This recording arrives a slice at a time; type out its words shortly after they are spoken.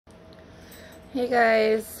Hey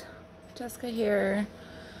guys, Jessica here.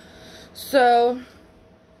 So,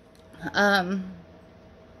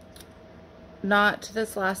 not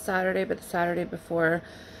this last Saturday, but the Saturday before,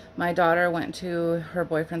 my daughter went to her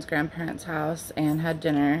boyfriend's grandparents' house and had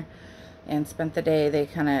dinner and spent the day. They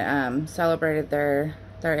kind of celebrated their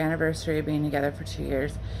anniversary of being together for 2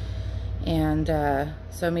 years. And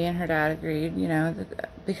so me and her dad agreed, you know,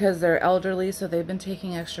 because they're elderly, so they've been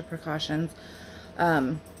taking extra precautions.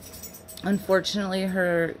 Unfortunately,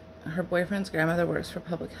 her boyfriend's grandmother works for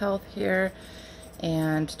public health here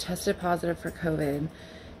and tested positive for COVID.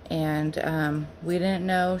 And we didn't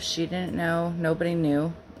know, she didn't know, nobody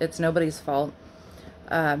knew. It's nobody's fault.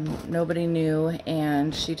 Nobody knew,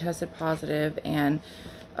 and she tested positive, and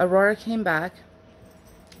Aurora came back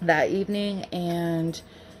that evening, and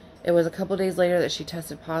it was a couple days later that she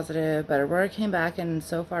tested positive, but Aurora came back, and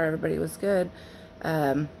so far everybody was good.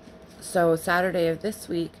 So Saturday of this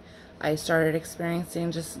week, I started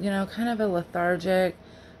experiencing just, you know, kind of a lethargic,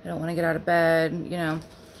 I don't want to get out of bed, you know.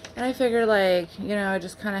 And I figured, like, you know, I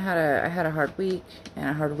just kind of had a hard week and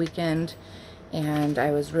a hard weekend, and I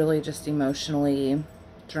was really just emotionally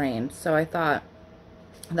drained. So I thought,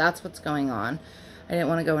 that's what's going on. I didn't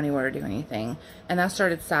want to go anywhere or do anything. And that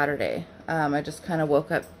started Saturday. I just kind of woke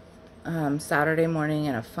up Saturday morning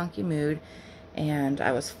in a funky mood, and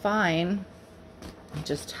I was fine,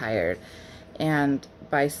 just tired. And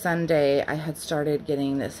by Sunday, I had started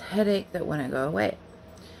getting this headache that wouldn't go away.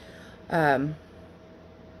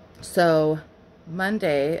 So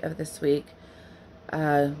Monday of this week,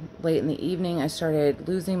 late in the evening, I started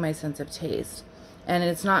losing my sense of taste. And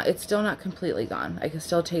it's still not completely gone. I can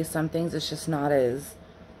still taste some things. It's just not as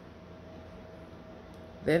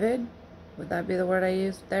vivid. Would that be the word I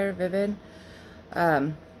used there? Vivid.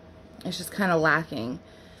 It's just kind of lacking.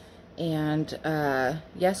 And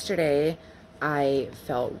yesterday, I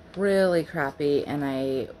felt really crappy, and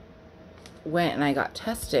I went and I got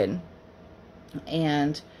tested.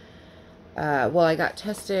 And well, I got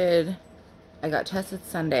tested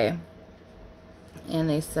Sunday, and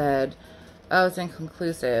they said, oh, it's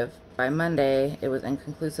inconclusive. By Monday, it was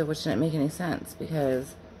inconclusive, which didn't make any sense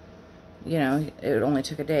because, you know, it only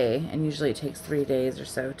took a day, and usually it takes 3 days or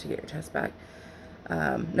so to get your test back.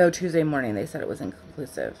 No, Tuesday morning they said it was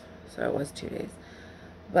inconclusive, so it was 2 days.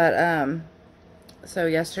 But so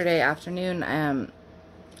yesterday afternoon,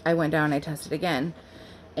 I went down and I tested again,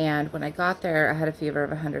 and when I got there, I had a fever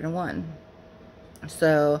of 101.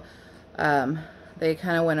 So they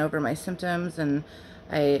kind of went over my symptoms, and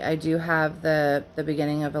I do have the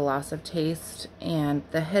beginning of a loss of taste and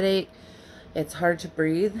the headache. It's hard to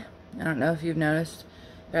breathe. I don't know if you've noticed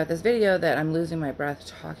throughout this video that I'm losing my breath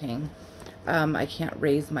talking. I can't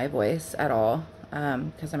raise my voice at all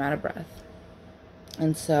because I'm out of breath.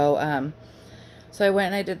 And so so I went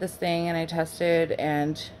and I did this thing, and I tested,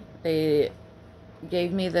 and they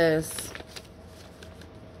gave me this.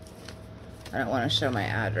 I don't want to show my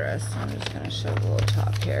address. I'm just going to show the little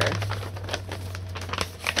top here.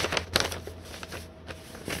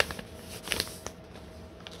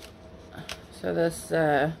 So this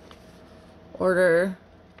order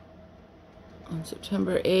on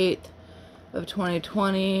September 8th of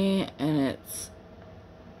 2020, and it's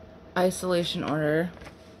isolation order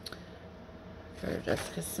for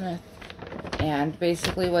Jessica Smith. And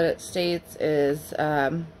basically what it states is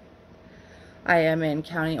I am in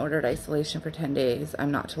county ordered isolation for 10 days. I'm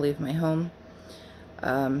not to leave my home.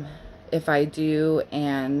 If I do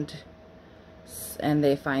and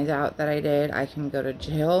they find out that I did, I can go to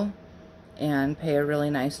jail and pay a really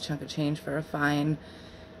nice chunk of change for a fine.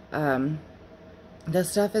 This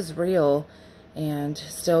stuff is real, and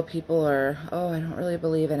still people are, oh, I don't really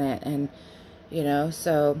believe in it. And, you know,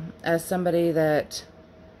 so as somebody that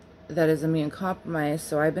is immune compromised,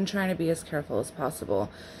 so I've been trying to be as careful as possible.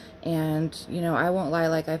 And, you know, I won't lie,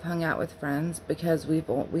 like, I've hung out with friends, because we've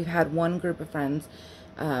had one group of friends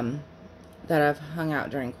that have hung out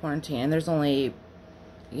during quarantine, and there's only,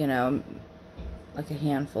 you know, like a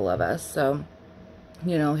handful of us. So,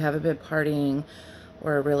 you know, we haven't been partying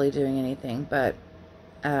or really doing anything, but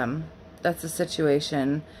that's the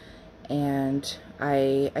situation. And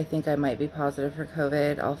I think I might be positive for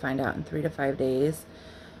COVID. I'll find out in 3 to 5 days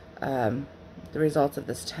the results of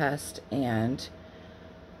this test, and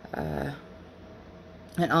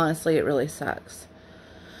honestly, it really sucks.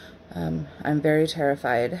 I'm very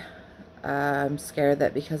terrified. I'm scared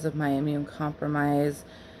that because of my immune compromise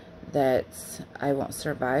that I won't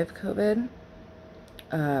survive COVID.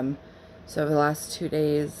 So the last 2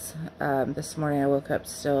 days, this morning I woke up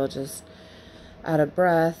still just out of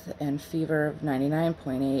breath and fever of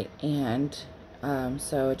 99.8, and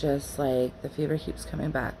so just like the fever keeps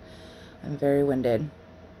coming back. I'm very winded.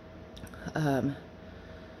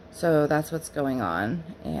 So that's what's going on.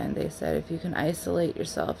 And they said if you can isolate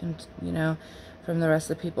yourself and, you know, from the rest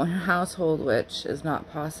of the people in your household, which is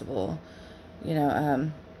not possible, you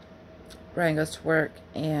know, Brian goes to work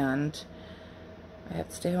and I have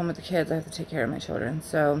to stay home with the kids. I have to take care of my children.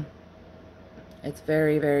 So it's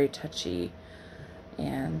very, very touchy.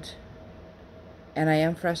 And I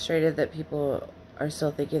am frustrated that people are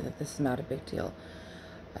still thinking that this is not a big deal.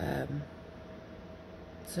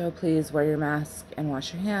 So please wear your mask and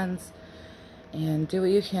wash your hands and do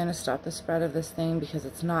what you can to stop the spread of this thing, because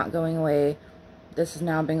it's not going away. This has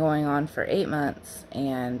now been going on for 8 months,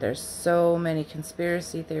 and there's so many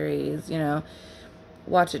conspiracy theories, you know,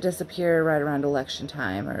 watch it disappear right around election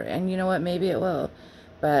time, and you know what, maybe it will.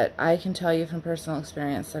 But I can tell you from personal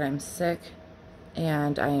experience that I'm sick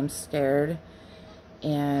and I am scared,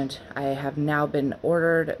 and I have now been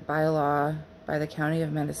ordered by law by the County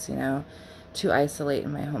of Mendocino to isolate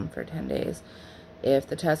in my home for 10 days. If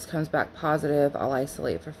the test comes back positive, I'll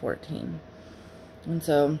isolate for 14. And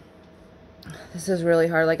so this is really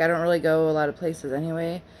hard. Like, I don't really go a lot of places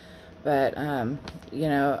anyway, but you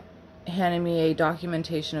know, handing me a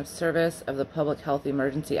documentation of service of the public health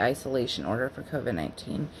emergency isolation order for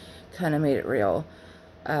COVID-19 kind of made it real.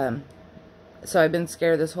 So I've been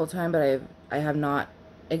scared this whole time, but I have not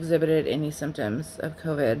exhibited any symptoms of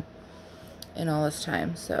COVID in all this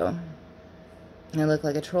time. So I look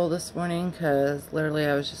like a troll this morning because literally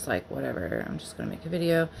I was just like, whatever, I'm just going to make a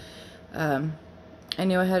video. I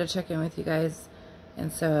knew I had to check in with you guys,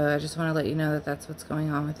 and so I just want to let you know that that's what's going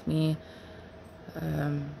on with me.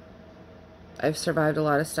 I've survived a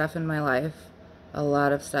lot of stuff in my life, a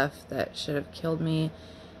lot of stuff that should have killed me,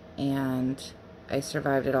 and I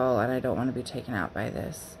survived it all, and I don't want to be taken out by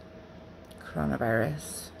this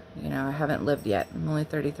coronavirus. You know, I haven't lived yet. I'm only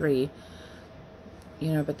 33,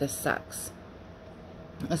 you know, but this sucks.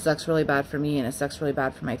 It sucks really bad for me, and it sucks really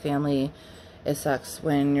bad for my family. It sucks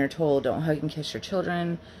when you're told don't hug and kiss your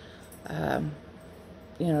children. You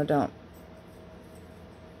know, don't,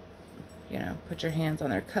 you know, put your hands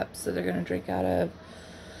on their cups that they're going to drink out of.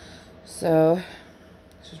 So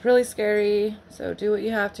it's just really scary. So do what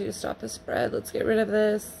you have to stop the spread. Let's get rid of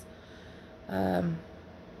this. Because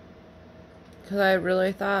I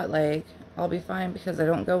really thought, like, I'll be fine because I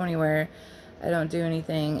don't go anywhere. I don't do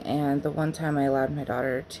anything. And the one time I allowed my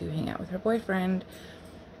daughter to hang out with her boyfriend,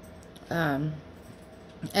 and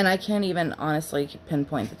I can't even honestly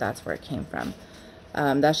pinpoint that that's where it came from.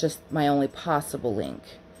 That's just my only possible link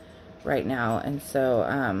right now. And so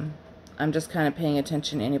I'm just kind of paying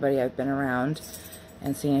attention to anybody I've been around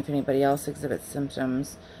and seeing if anybody else exhibits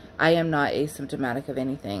symptoms. I am not asymptomatic of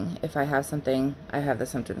anything. If I have something, I have the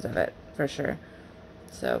symptoms of it for sure.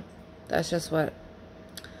 So that's just what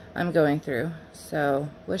I'm going through. So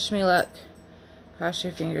wish me luck. Cross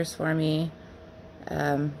your fingers for me.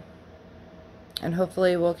 And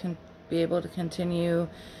hopefully we'll be able to continue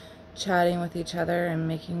chatting with each other and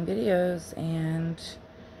making videos. And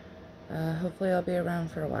hopefully I'll be around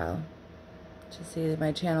for a while to see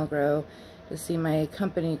my channel grow, to see my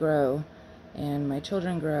company grow, and my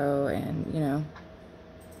children grow. And, you know,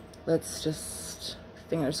 let's just,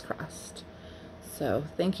 fingers crossed. So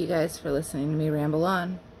thank you guys for listening to me ramble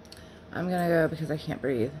on. I'm gonna go because I can't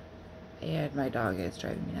breathe, and my dog is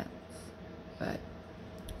driving me nuts. But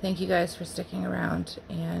thank you guys for sticking around,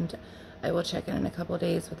 and I will check in a couple of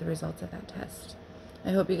days with the results of that test.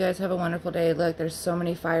 I hope you guys have a wonderful day. Look, there's so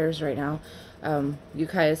many fires right now.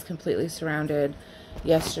 Ukiah is completely surrounded.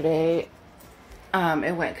 Yesterday,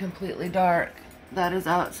 it went completely dark. That is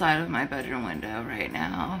outside of my bedroom window right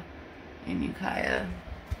now in Ukiah.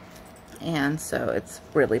 And so it's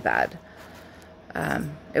really bad.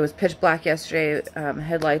 It was pitch black yesterday,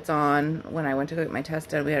 headlights on. When I went to go get my test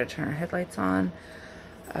done, we had to turn our headlights on.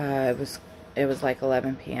 It was like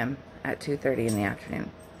 11 p.m. at 2:30 in the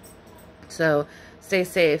afternoon. So stay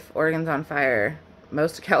safe. Oregon's on fire.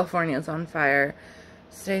 Most of California is on fire.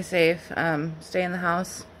 Stay safe. Stay in the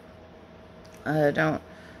house. Don't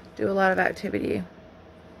do a lot of activity.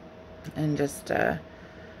 And just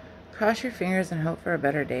cross your fingers and hope for a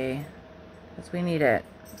better day. Because we need it.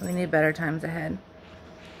 We need better times ahead.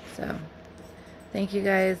 So thank you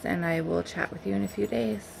guys, and I will chat with you in a few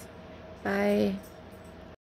days. Bye.